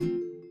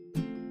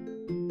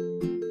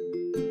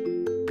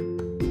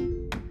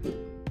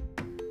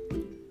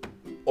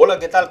Hola,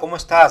 ¿qué tal? ¿Cómo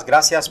estás?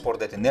 Gracias por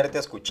detenerte a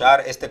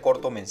escuchar este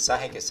corto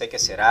mensaje que sé que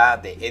será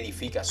de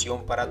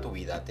edificación para tu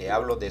vida. Te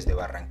hablo desde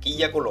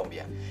Barranquilla,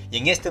 Colombia. Y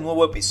en este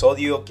nuevo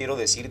episodio quiero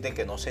decirte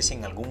que no sé si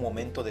en algún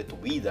momento de tu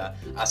vida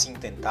has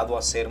intentado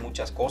hacer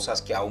muchas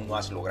cosas que aún no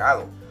has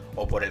logrado.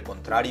 O por el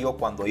contrario,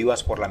 cuando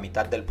ibas por la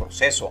mitad del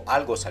proceso,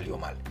 algo salió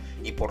mal.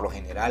 Y por lo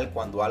general,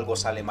 cuando algo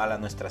sale mal a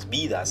nuestras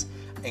vidas,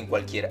 en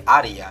cualquier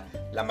área,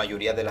 la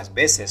mayoría de las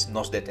veces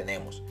nos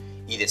detenemos.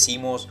 Y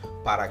decimos,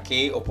 ¿para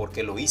qué o por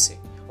qué lo hice?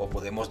 O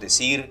podemos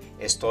decir,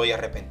 estoy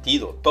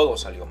arrepentido, todo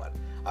salió mal.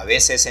 A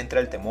veces entra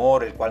el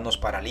temor, el cual nos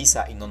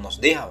paraliza y no nos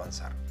deja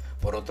avanzar.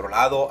 Por otro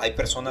lado, hay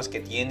personas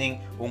que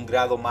tienen un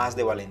grado más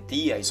de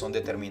valentía y son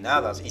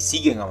determinadas y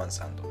siguen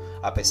avanzando.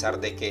 A pesar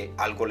de que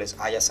algo les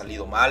haya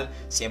salido mal,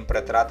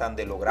 siempre tratan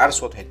de lograr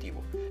su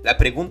objetivo. La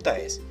pregunta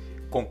es,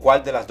 ¿con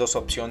cuál de las dos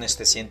opciones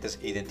te sientes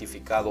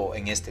identificado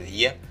en este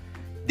día?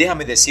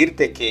 Déjame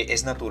decirte que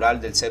es natural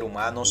del ser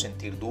humano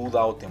sentir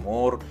duda o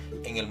temor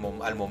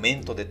al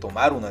momento de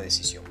tomar una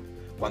decisión.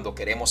 Cuando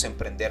queremos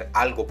emprender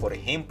algo, por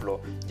ejemplo,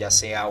 ya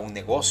sea un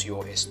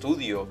negocio,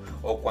 estudio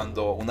o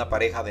cuando una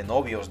pareja de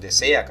novios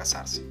desea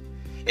casarse.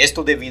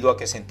 Esto debido a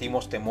que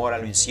sentimos temor a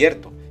lo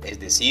incierto, es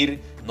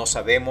decir, no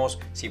sabemos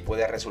si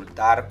puede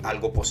resultar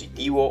algo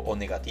positivo o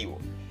negativo.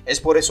 Es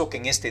por eso que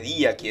en este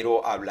día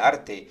quiero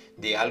hablarte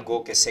de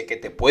algo que sé que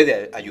te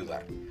puede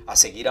ayudar a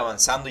seguir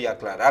avanzando y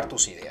aclarar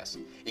tus ideas.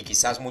 Y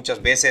quizás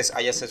muchas veces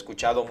hayas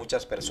escuchado a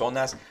muchas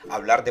personas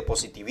hablar de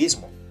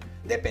positivismo,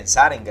 de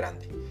pensar en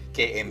grande,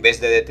 que en vez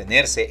de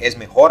detenerse es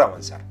mejor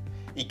avanzar.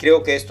 Y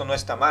creo que esto no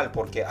está mal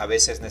porque a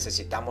veces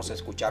necesitamos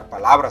escuchar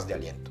palabras de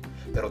aliento.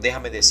 Pero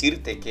déjame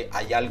decirte que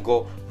hay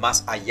algo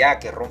más allá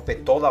que rompe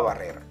toda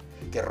barrera,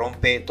 que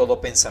rompe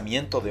todo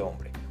pensamiento de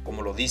hombre.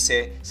 Como lo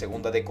dice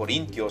 2 de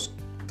Corintios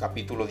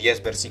capítulo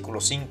 10,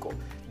 versículo 5,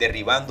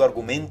 derribando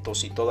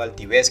argumentos y toda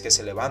altivez que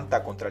se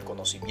levanta contra el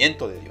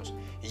conocimiento de Dios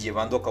y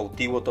llevando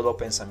cautivo todo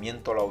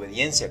pensamiento a la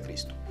obediencia a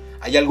Cristo.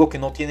 Hay algo que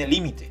no tiene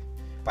límite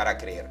para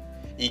creer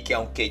y que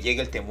aunque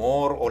llegue el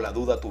temor o la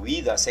duda a tu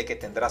vida, sé que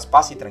tendrás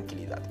paz y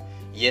tranquilidad.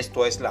 Y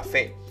esto es la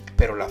fe,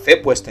 pero la fe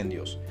puesta en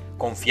Dios,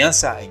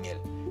 confianza en Él.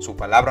 Su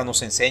palabra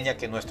nos enseña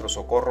que nuestro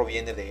socorro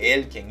viene de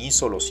Él, quien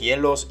hizo los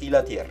cielos y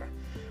la tierra.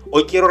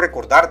 Hoy quiero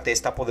recordarte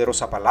esta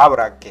poderosa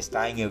palabra que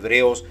está en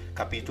Hebreos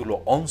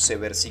capítulo 11,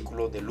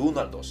 versículo del 1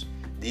 al 2.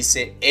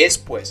 Dice, es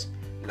pues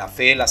la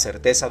fe, la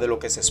certeza de lo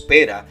que se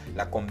espera,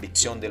 la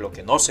convicción de lo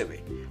que no se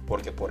ve,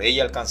 porque por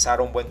ella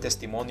alcanzaron buen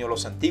testimonio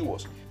los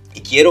antiguos.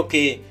 Y quiero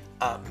que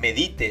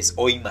medites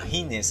o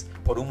imagines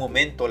por un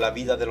momento la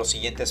vida de los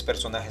siguientes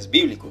personajes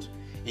bíblicos.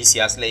 Y si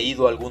has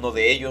leído alguno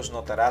de ellos,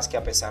 notarás que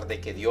a pesar de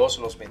que Dios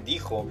los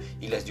bendijo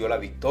y les dio la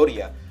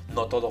victoria,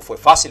 no todo fue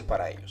fácil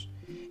para ellos.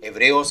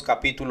 Hebreos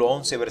capítulo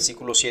 11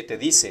 versículo 7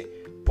 dice,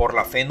 por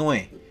la fe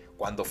Noé,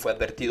 cuando fue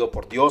advertido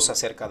por Dios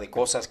acerca de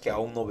cosas que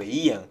aún no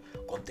veían,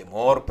 con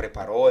temor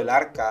preparó el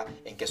arca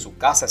en que su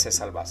casa se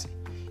salvase.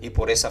 Y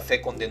por esa fe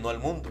condenó al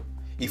mundo,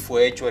 y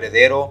fue hecho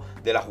heredero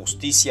de la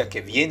justicia que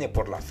viene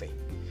por la fe.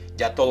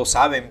 Ya todos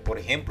saben, por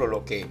ejemplo,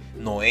 lo que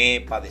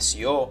Noé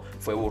padeció,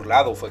 fue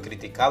burlado, fue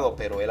criticado,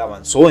 pero él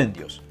avanzó en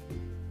Dios.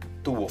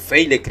 Tuvo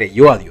fe y le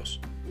creyó a Dios.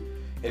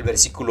 El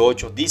versículo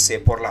 8 dice,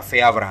 por la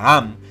fe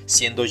Abraham,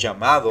 siendo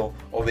llamado,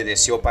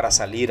 obedeció para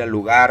salir al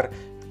lugar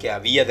que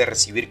había de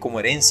recibir como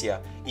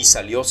herencia y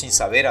salió sin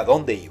saber a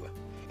dónde iba.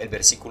 El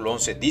versículo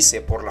 11 dice,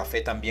 por la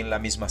fe también la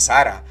misma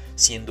Sara,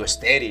 siendo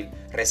estéril,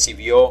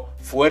 recibió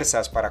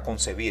fuerzas para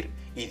concebir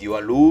y dio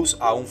a luz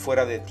aún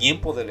fuera de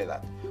tiempo de la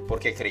edad,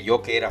 porque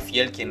creyó que era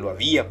fiel quien lo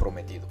había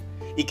prometido.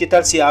 ¿Y qué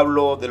tal si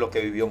hablo de lo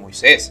que vivió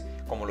Moisés?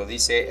 Como lo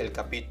dice el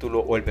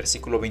capítulo o el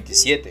versículo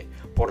 27,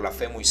 por la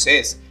fe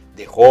Moisés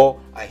dejó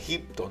a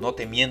Egipto no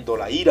temiendo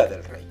la ira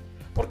del rey,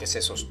 porque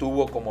se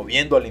sostuvo como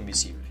viendo al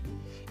invisible.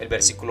 El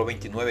versículo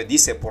 29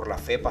 dice, por la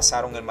fe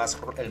pasaron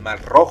el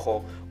mar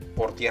rojo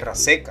por tierra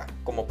seca,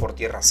 como por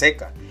tierra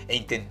seca, e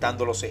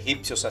intentando los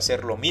egipcios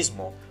hacer lo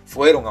mismo,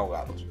 fueron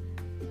ahogados.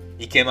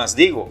 ¿Y qué más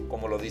digo?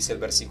 Como lo dice el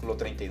versículo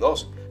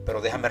 32,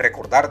 pero déjame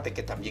recordarte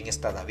que también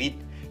está David,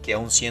 que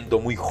aun siendo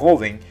muy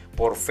joven,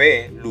 por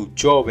fe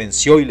luchó,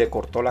 venció y le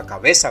cortó la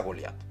cabeza a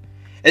Goliat.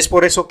 Es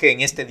por eso que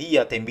en este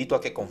día te invito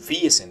a que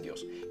confíes en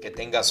Dios, que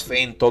tengas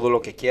fe en todo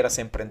lo que quieras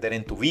emprender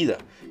en tu vida,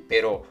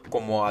 pero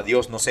como a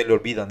Dios no se le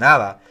olvida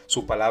nada,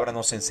 su palabra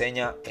nos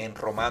enseña en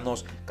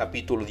Romanos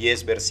capítulo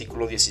 10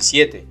 versículo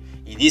 17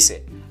 y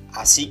dice,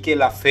 así que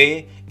la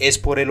fe es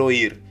por el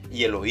oír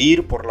y el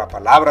oír por la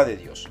palabra de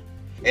Dios.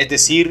 Es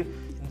decir,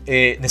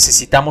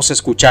 necesitamos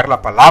escuchar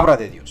la palabra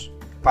de Dios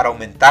para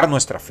aumentar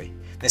nuestra fe.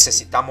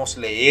 Necesitamos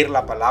leer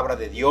la palabra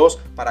de Dios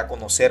para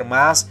conocer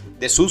más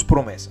de sus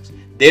promesas,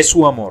 de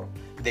su amor,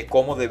 de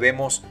cómo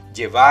debemos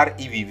llevar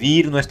y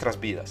vivir nuestras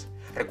vidas.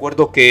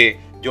 Recuerdo que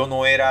yo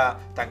no era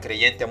tan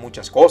creyente a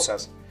muchas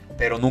cosas,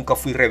 pero nunca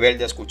fui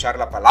rebelde a escuchar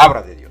la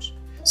palabra de Dios.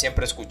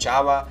 Siempre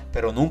escuchaba,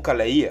 pero nunca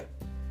leía,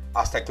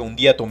 hasta que un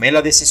día tomé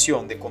la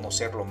decisión de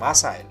conocerlo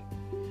más a Él,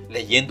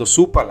 leyendo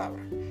su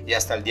palabra. Y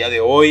hasta el día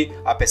de hoy,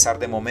 a pesar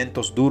de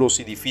momentos duros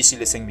y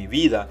difíciles en mi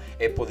vida,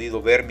 he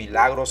podido ver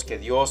milagros que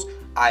Dios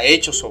ha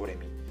hecho sobre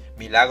mí.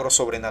 milagros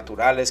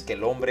sobrenaturales que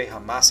el hombre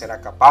jamás será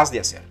capaz de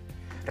hacer.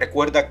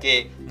 Recuerda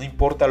que no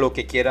importa lo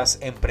que quieras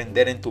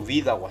emprender en tu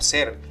vida o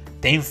hacer,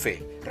 ten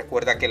fe.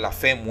 Recuerda que la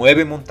fe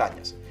mueve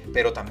montañas,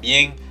 pero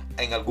también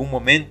en algún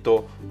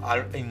momento,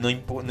 no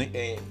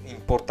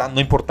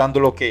importando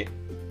lo que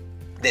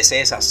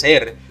desees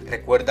hacer,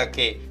 recuerda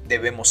que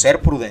debemos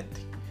ser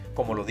prudentes.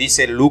 Como lo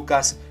dice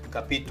Lucas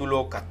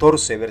capítulo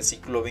 14,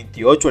 versículo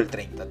 28 al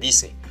 30,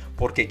 dice: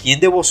 porque ¿quién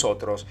de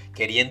vosotros,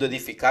 queriendo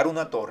edificar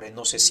una torre,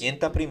 no se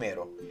sienta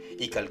primero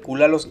y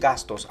calcula los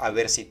gastos a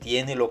ver si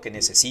tiene lo que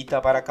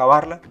necesita para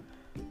acabarla?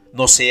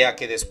 No sea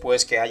que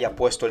después que haya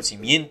puesto el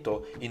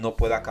cimiento y no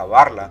pueda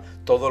acabarla,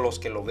 todos los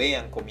que lo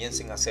vean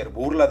comiencen a hacer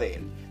burla de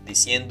él,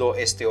 diciendo: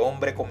 este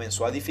hombre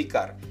comenzó a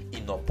edificar y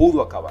no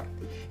pudo acabar.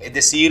 Es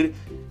decir,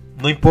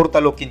 no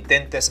importa lo que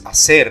intentes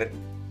hacer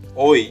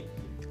hoy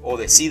o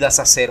decidas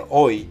hacer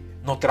hoy,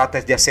 no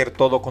trates de hacer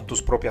todo con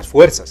tus propias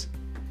fuerzas.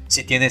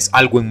 Si tienes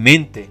algo en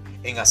mente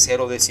en hacer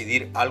o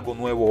decidir algo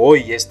nuevo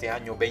hoy, este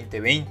año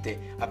 2020,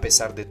 a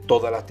pesar de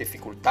todas las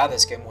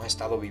dificultades que hemos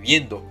estado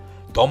viviendo,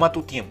 toma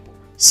tu tiempo,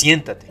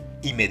 siéntate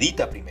y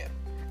medita primero.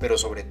 Pero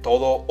sobre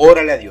todo,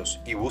 órale a Dios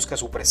y busca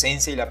su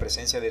presencia y la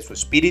presencia de su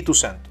Espíritu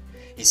Santo.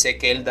 Y sé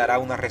que Él dará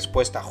una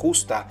respuesta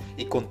justa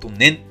y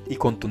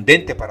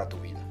contundente para tu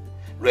vida.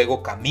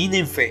 Luego camina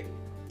en fe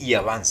y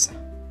avanza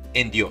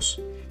en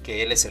Dios,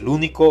 que Él es el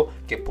único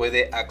que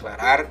puede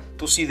aclarar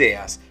tus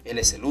ideas. Él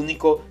es el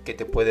único que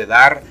te puede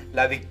dar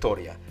la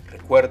victoria.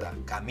 Recuerda,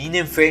 camina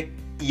en fe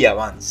y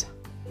avanza.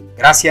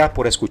 Gracias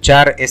por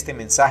escuchar este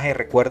mensaje.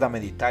 Recuerda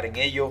meditar en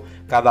ello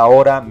cada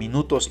hora,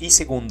 minutos y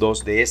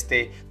segundos de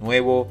este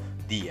nuevo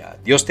día.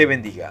 Dios te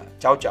bendiga.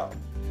 Chao,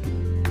 chao.